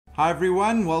Hi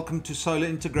everyone, welcome to Solar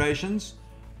Integrations.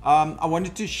 I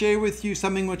wanted to share with you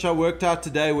something which I worked out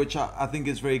today, which I think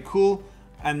is very cool,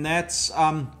 and that's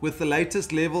with the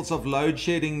latest levels of load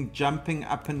shedding jumping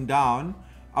up and down,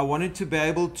 I wanted to be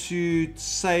able to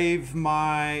save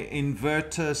my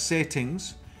inverter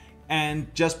settings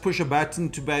and just push a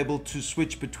button to be able to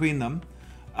switch between them.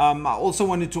 I also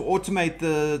wanted to automate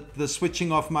the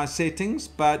switching of my settings,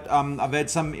 but I've had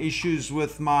some issues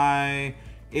with my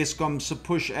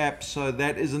EskomSePush app, so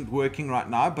that isn't working right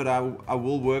now, but I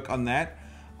will work on that.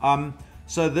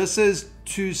 So this is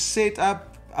to set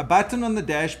up a button on the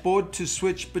dashboard to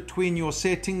switch between your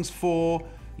settings for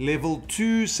level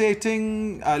 2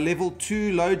 setting, level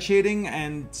 2 load shedding,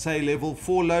 and say level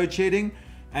 4 load shedding,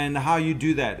 and how you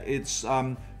do that. It's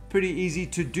pretty easy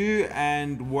to do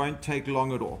and won't take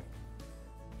long at all.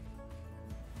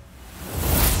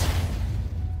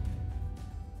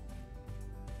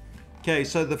 Okay,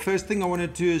 so the first thing I want to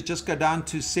do is just go down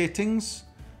to settings,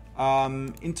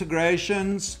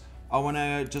 integrations. I want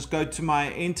to just go to my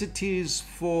entities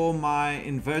for my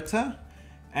inverter,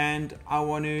 and I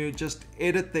want to just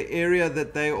edit the area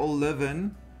that they all live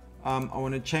in. I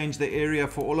want to change the area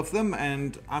for all of them,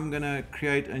 and I'm going to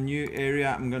create a new area.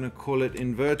 I'm going to call it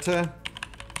inverter,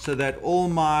 so that all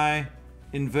my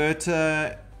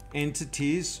inverter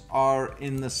entities are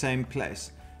in the same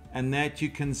place, and that you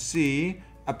can see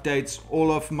updates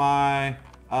all of my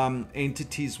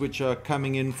entities which are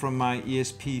coming in from my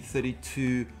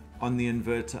ESP32 on the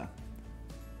inverter.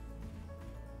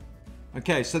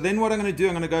 Okay, so then what I'm going to do,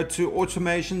 I'm going to go to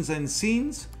automations and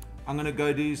scenes. I'm going to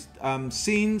go to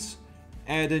scenes,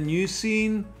 add a new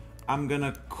scene. I'm going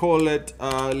to call it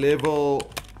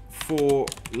level 4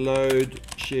 load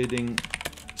shedding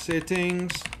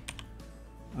settings.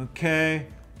 Okay,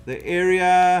 the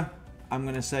area I'm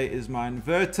going to say is my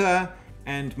inverter,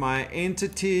 and my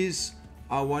entities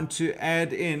I want to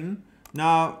add in.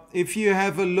 Now, if you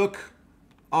have a look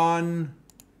on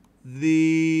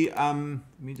the, let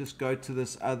me just go to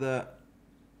this other,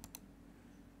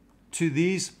 to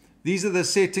these are the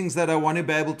settings that I want to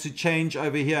be able to change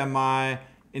over here. My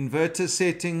inverter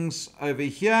settings over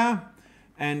here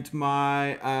and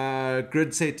my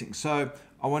grid settings. So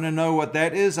I want to know what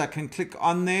that is. I can click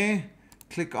on there,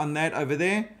 click on that over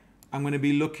there. I'm going to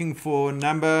be looking for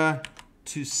number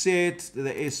to set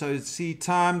the SOC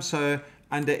time. So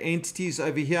under entities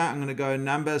over here, I'm going to go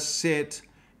number set,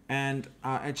 and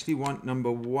I actually want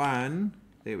number 1.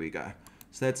 There we go.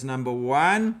 So that's number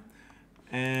 1,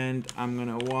 and I'm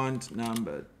going to want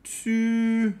number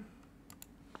 2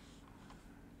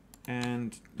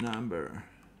 and number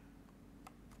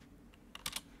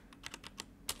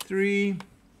 3,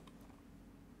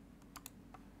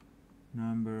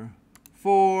 number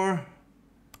 4,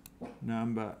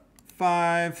 number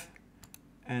 5,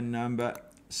 and number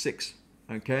 6.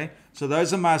 Okay, so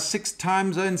those are my 6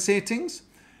 time zone settings.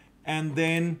 And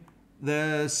then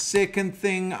the second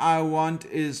thing I want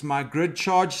is my grid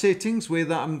charge settings,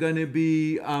 whether I'm going to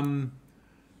be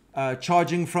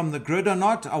charging from the grid or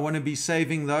not. I want to be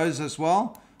saving those as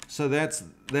well. So that's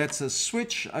a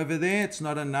switch over there. It's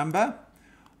not a number.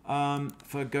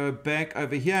 If I go back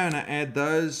over here and I add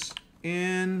those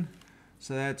in,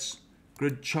 so that's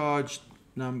grid charge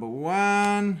number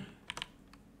 1,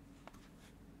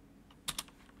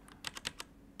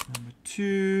 number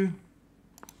 2,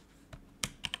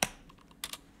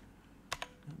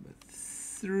 number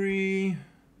 3,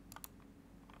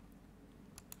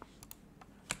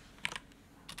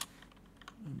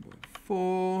 number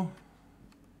 4,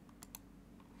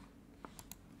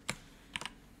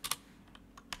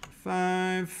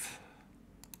 5,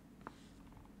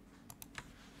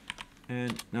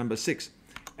 and number 6.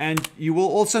 And you will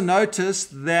also notice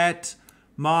that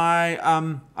my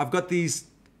I've got these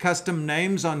custom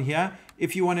names on here.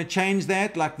 If you want to change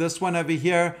that, like this one over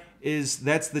here,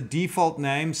 that's the default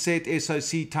name, set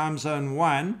SOC time zone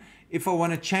 1. If I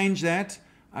want to change that,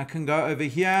 I can go over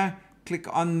here, click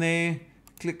on there,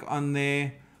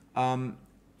 and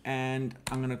I'm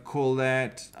going to call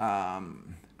that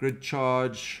grid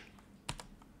charge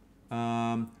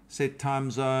set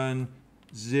time zone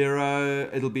 0.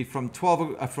 It'll be from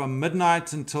from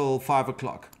midnight until 5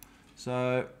 o'clock.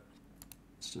 So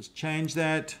let's just change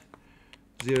that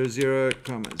 00,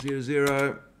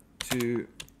 00 to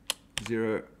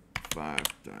 05.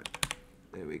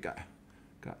 There we go.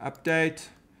 Go update.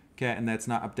 Okay, and that's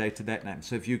now updated that name.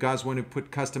 So if you guys want to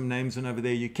put custom names in over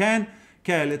there, you can.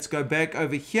 Okay, let's go back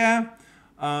over here.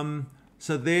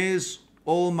 So there's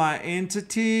all my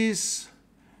entities,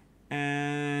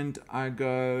 and I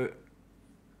go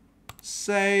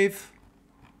save.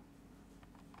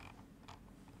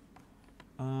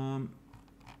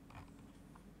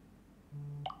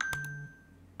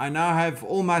 I now have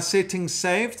all my settings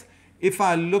saved. If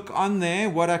I look on there,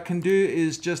 what I can do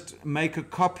is just make a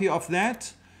copy of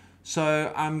that.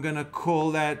 So I'm going to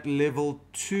call that level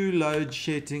 2 load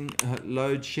shedding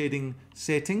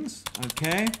settings.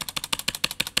 Okay.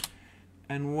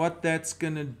 And what that's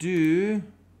going to do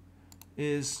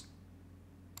is,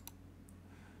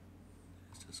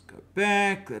 let's just go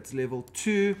back. That's level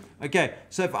 2. Okay.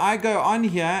 So if I go on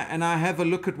here and I have a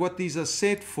look at what these are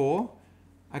set for,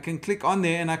 I can click on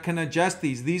there and I can adjust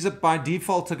these. These are by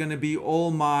default are going to be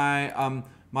all my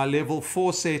my level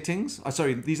 4 settings.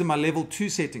 Sorry, these are my level 2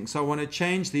 settings. So I want to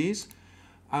change these.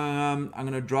 I'm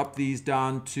going to drop these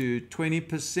down to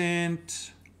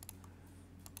 20%.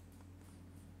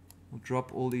 We'll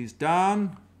drop all these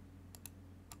down.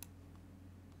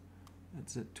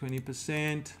 That's at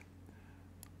 20%.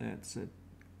 That's at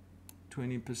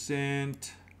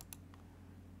 20%.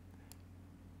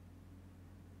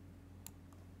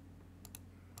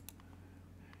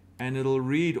 And it'll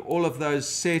read all of those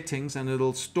settings and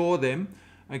it'll store them.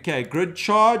 Okay, grid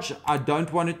charge. I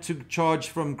don't want it to charge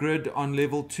from grid on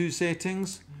level 2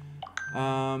 settings.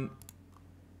 I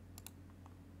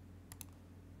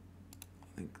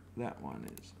think that one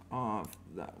is off.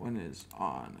 That one is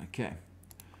on. Okay.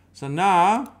 So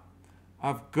now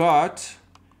I've got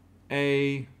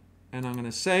and I'm going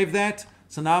to save that.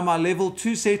 So now my level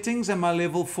 2 settings and my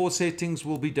level 4 settings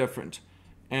will be different.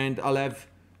 And I'll have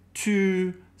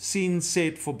 2 scenes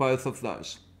set for both of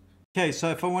those. Okay,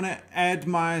 so if I want to add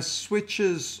my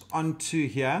switches onto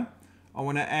here, I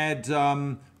want to add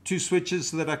 2 switches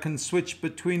so that I can switch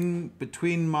between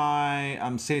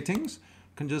my settings.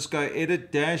 I can just go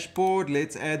edit dashboard.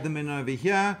 Let's add them in over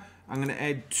here. I'm going to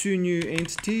add 2 new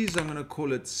entities. I'm going to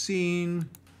call it scene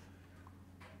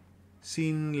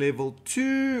level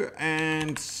 2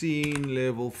 and scene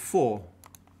level 4.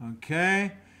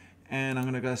 Okay, and I'm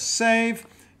going to go save.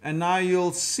 And now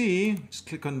you'll see, just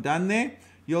click on done there.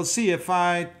 You'll see if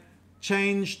I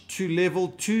change to level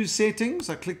 2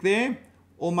 settings, I click there,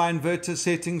 all my inverter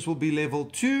settings will be level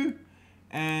 2.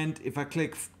 And if I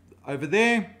click over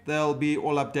there, they'll be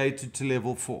all updated to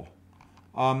level 4.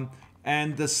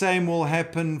 And the same will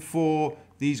happen for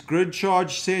these grid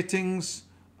charge settings.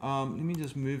 Let me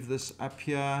just move this up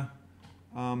here.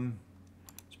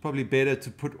 It's probably better to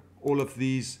put all of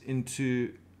these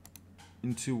into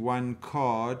one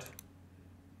card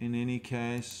in any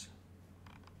case.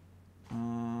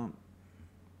 Let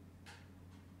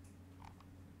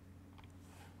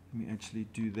me actually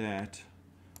do that.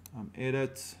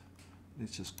 Edit.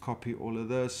 Let's just copy all of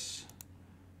this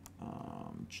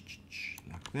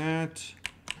like that.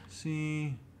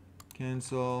 See,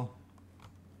 cancel.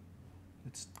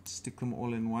 Let's stick them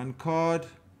all in one card.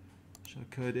 Show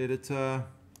code editor.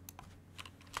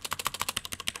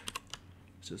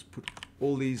 Let's just put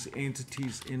all these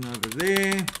entities in over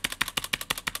there.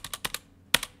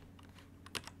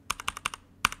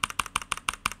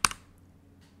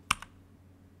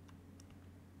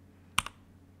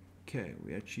 Okay,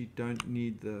 we actually don't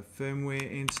need the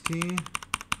firmware entity, so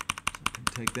I can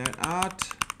take that out.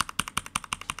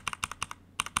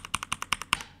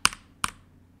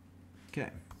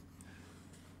 Okay,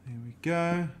 there we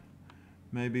go.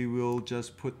 Maybe we'll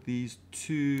just put these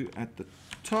 2 at the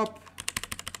top.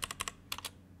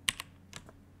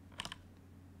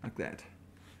 Like that.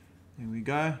 There we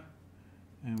go.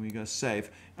 And we go save.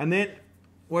 And then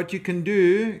what you can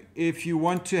do if you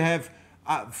want to have,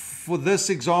 for this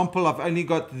example, I've only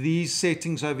got these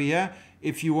settings over here.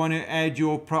 If you want to add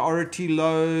your priority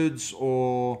loads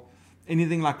or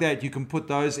anything like that, you can put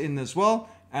those in as well.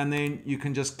 And then you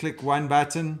can just click one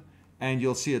button and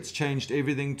you'll see it's changed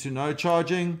everything to no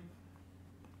charging.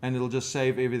 And it'll just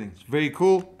save everything. It's very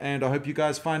cool. And I hope you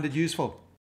guys find it useful.